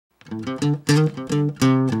At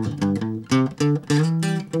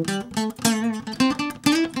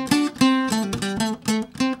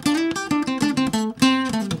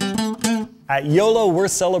YOLO, we're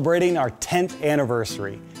celebrating our 10th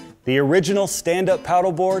anniversary. The original stand-up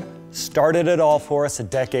paddleboard started it all for us a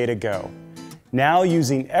decade ago. Now,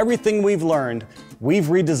 using everything we've learned, we've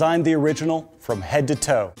redesigned the original from head to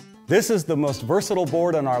toe. This is the most versatile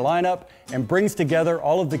board on our lineup and brings together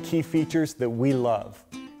all of the key features that we love.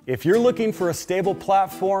 If you're looking for a stable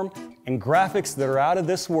platform and graphics that are out of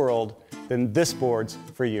this world, then this board's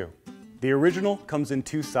for you. The original comes in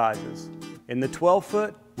two sizes. In the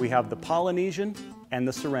 12-foot, we have the Polynesian and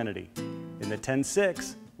the Serenity. In the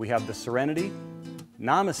 10.6, we have the Serenity,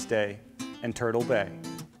 Namaste, and Turtle Bay.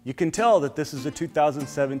 You can tell that this is a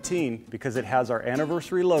 2017 because it has our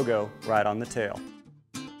anniversary logo right on the tail.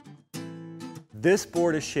 This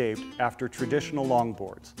board is shaped after traditional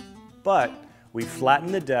longboards, but we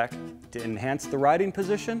flattened the deck to enhance the riding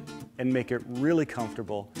position and make it really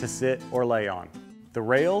comfortable to sit or lay on. The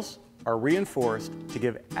rails are reinforced to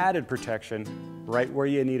give added protection right where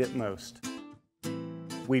you need it most.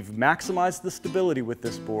 We've maximized the stability with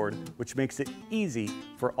this board, which makes it easy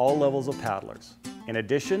for all levels of paddlers. In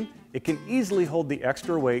addition, it can easily hold the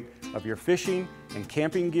extra weight of your fishing and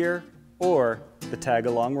camping gear or the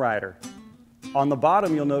tag-along rider. On the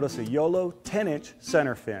bottom, you'll notice a YOLO 10-inch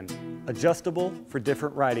center fin, adjustable for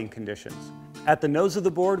different riding conditions. At the nose of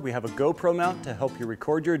the board, we have a GoPro mount to help you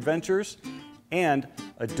record your adventures and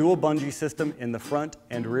a dual bungee system in the front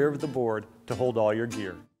and rear of the board to hold all your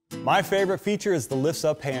gear. My favorite feature is the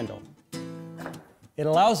LiftSUP handle. It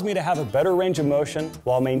allows me to have a better range of motion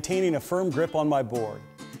while maintaining a firm grip on my board.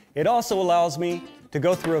 It also allows me to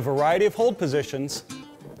go through a variety of hold positions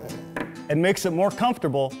and makes it more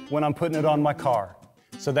comfortable when I'm putting it on my car.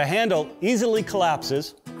 So the handle easily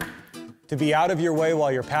collapses to be out of your way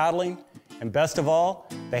while you're paddling, and best of all,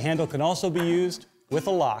 the handle can also be used with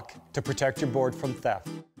a lock to protect your board from theft.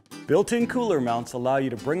 Built-in cooler mounts allow you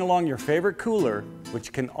to bring along your favorite cooler,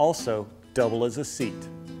 which can also double as a seat.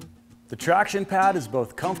 The traction pad is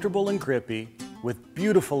both comfortable and grippy with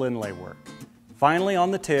beautiful inlay work. Finally, on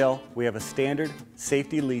the tail, we have a standard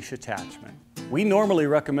safety leash attachment. We normally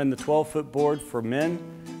recommend the 12-foot board for men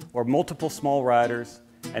or multiple small riders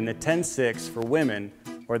and the 10.6 for women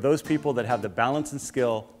or those people that have the balance and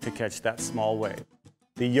skill to catch that small wave.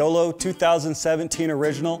 The YOLO 2017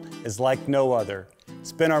 original is like no other.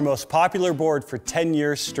 It's been our most popular board for 10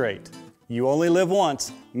 years straight. You only live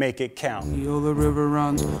once, make it count. The river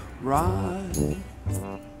runs right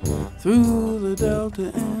through the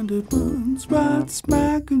delta and it runs right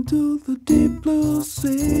smack into the deep blue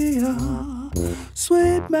sea.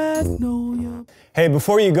 Sweet magnolia. Hey,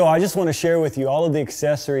 before you go, I just want to share with you all of the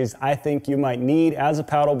accessories I think you might need as a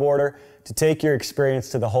paddleboarder to take your experience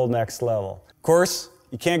to the whole next level. Of course,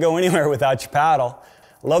 you can't go anywhere without your paddle.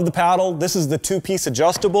 Love the paddle. This is the two-piece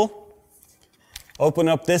adjustable. Open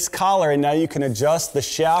up this collar and now you can adjust the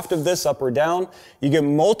shaft of this up or down. You get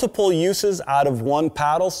multiple uses out of one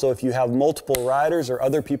paddle, so if you have multiple riders or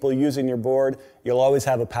other people using your board, you'll always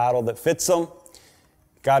have a paddle that fits them.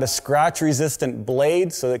 Got a scratch-resistant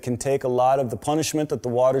blade so it can take a lot of the punishment that the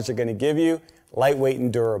waters are going to give you. Lightweight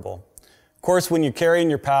and durable. Of course, when you're carrying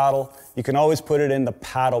your paddle, you can always put it in the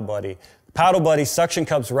Paddle Buddy. Paddle Buddy suction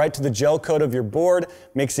cups right to the gel coat of your board,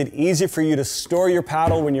 makes it easy for you to store your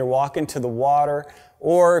paddle when you're walking to the water,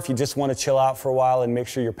 or if you just want to chill out for a while and make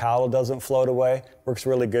sure your paddle doesn't float away, works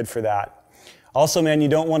really good for that. Also, man, you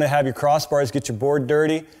don't want to have your crossbars get your board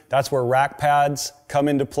dirty. That's where rack pads come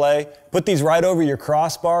into play. Put these right over your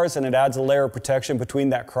crossbars and it adds a layer of protection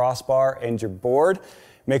between that crossbar and your board.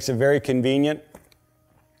 Makes it very convenient.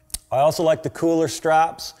 I also like the cooler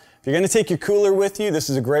straps. If you're going to take your cooler with you, this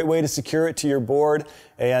is a great way to secure it to your board.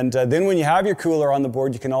 And then when you have your cooler on the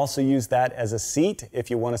board, you can also use that as a seat if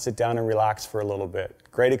you want to sit down and relax for a little bit.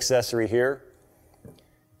 Great accessory here.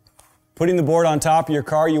 Putting the board on top of your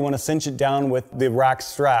car, you want to cinch it down with the rack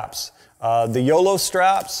straps. The YOLO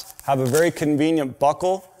straps have a very convenient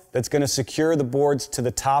buckle that's going to secure the boards to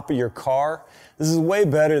the top of your car. This is way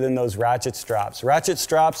better than those ratchet straps. Ratchet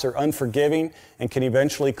straps are unforgiving and can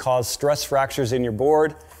eventually cause stress fractures in your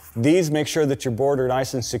board. These make sure that your board are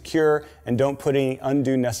nice and secure and don't put any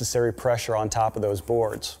undue necessary pressure on top of those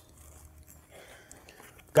boards.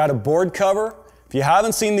 Got a board cover. If you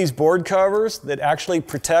haven't seen these board covers that actually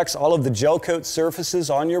protects all of the gel coat surfaces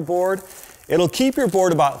on your board, it'll keep your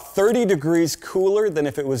board about 30 degrees cooler than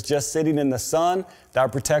if it was just sitting in the sun.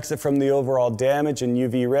 That protects it from the overall damage and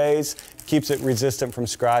UV rays, keeps it resistant from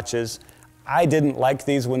scratches. I didn't like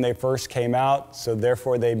these when they first came out, so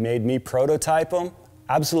therefore they made me prototype them.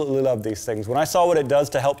 Absolutely love these things. When I saw what it does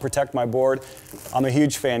to help protect my board, I'm a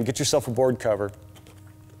huge fan. Get yourself a board cover.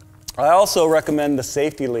 I also recommend the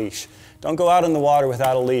safety leash. Don't go out in the water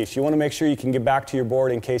without a leash. You want to make sure you can get back to your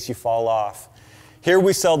board in case you fall off. Here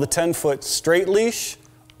we sell the 10-foot straight leash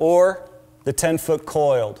or the 10-foot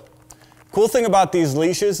coiled. Cool thing about these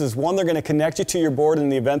leashes is, one, they're going to connect you to your board in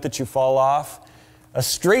the event that you fall off. A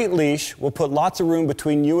straight leash will put lots of room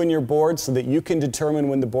between you and your board so that you can determine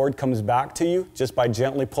when the board comes back to you just by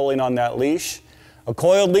gently pulling on that leash. A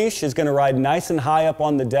coiled leash is going to ride nice and high up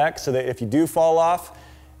on the deck so that if you do fall off,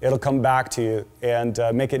 it'll come back to you and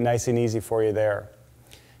make it nice and easy for you there.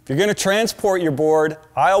 If you're going to transport your board,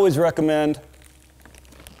 I always recommend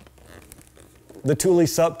the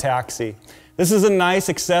LiftSUP Taxi. This is a nice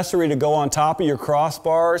accessory to go on top of your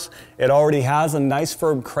crossbars. It already has a nice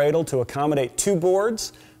firm cradle to accommodate 2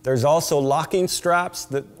 boards. There's also locking straps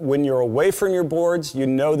that when you're away from your boards, you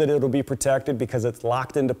know that it'll be protected because it's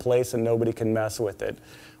locked into place and nobody can mess with it.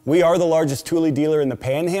 We are the largest Thule dealer in the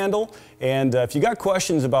Panhandle, and if you got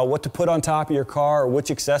questions about what to put on top of your car or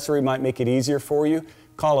which accessory might make it easier for you,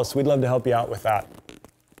 call us. We'd love to help you out with that.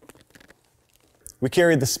 We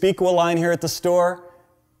carry the Speakable line here at the store.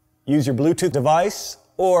 Use your Bluetooth device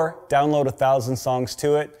or download 1,000 songs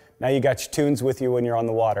to it. Now you got your tunes with you when you're on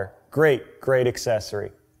the water. Great, great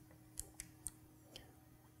accessory.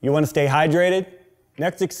 You want to stay hydrated?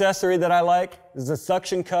 Next accessory that I like is the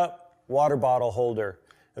suction cup water bottle holder.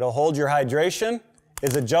 It'll hold your hydration,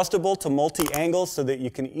 is adjustable to multi-angles so that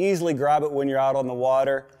you can easily grab it when you're out on the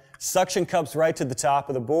water. Suction cups right to the top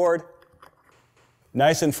of the board.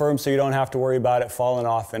 Nice and firm so you don't have to worry about it falling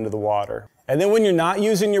off into the water. And then when you're not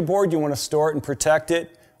using your board, you want to store it and protect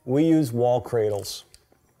it. We use wall cradles.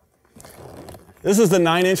 This is the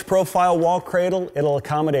 9-inch profile wall cradle. It'll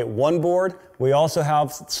accommodate 1 board. We also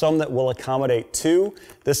have some that will accommodate 2.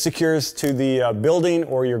 This secures to the building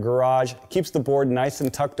or your garage. Keeps the board nice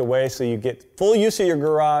and tucked away so you get full use of your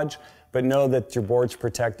garage, but know that your board's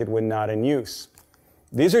protected when not in use.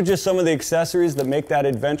 These are just some of the accessories that make that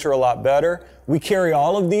adventure a lot better. We carry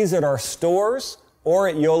all of these at our stores or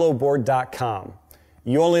at YOLOboard.com.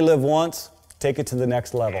 You only live once, take it to the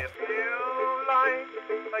next level. If you like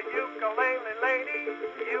a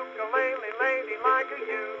ukulele lady like a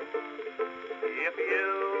you. If you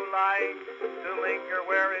like to linger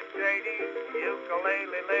where it's shady,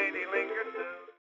 ukulele lady linger too.